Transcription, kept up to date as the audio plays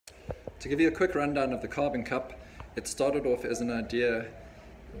To give you a quick rundown of the carbon cup, it started off as an idea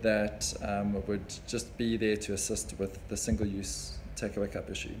that would just be there to assist with the single-use takeaway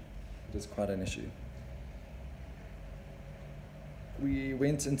cup issue. It is quite an issue. We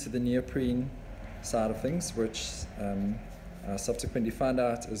went into the neoprene side of things, which I subsequently found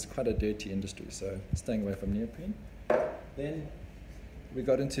out is quite a dirty industry, so staying away from neoprene. Then we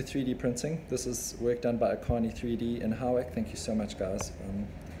got into 3D printing. This is work done by Akani 3D in Howick. Thank you so much, guys.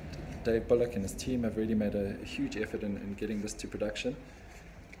 Dave Bullock and his team have really made a huge effort in getting this to production.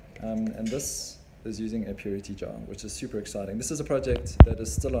 And this is using a purity jar, which is super exciting. This is a project that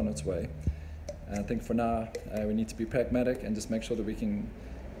is still on its way. I think for now, we need to be pragmatic and just make sure that we can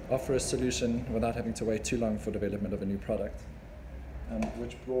offer a solution without having to wait too long for development of a new product.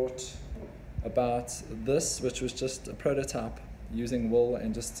 Which brought about this, which was just a prototype using wool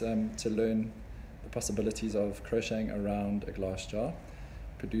and just to learn the possibilities of crocheting around a glass jar,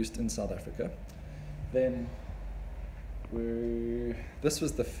 produced in South Africa. Then this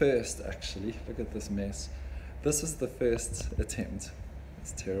was the first, actually, look at this mess. This was the first attempt.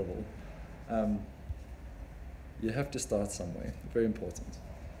 It's terrible. You have to start somewhere, very important.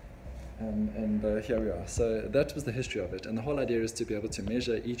 And here we are. So that was the history of it. And the whole idea is to be able to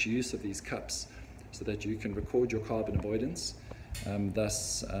measure each use of these cups so that you can record your carbon avoidance,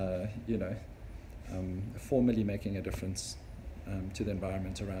 thus, formally making a difference to the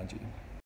environment around you.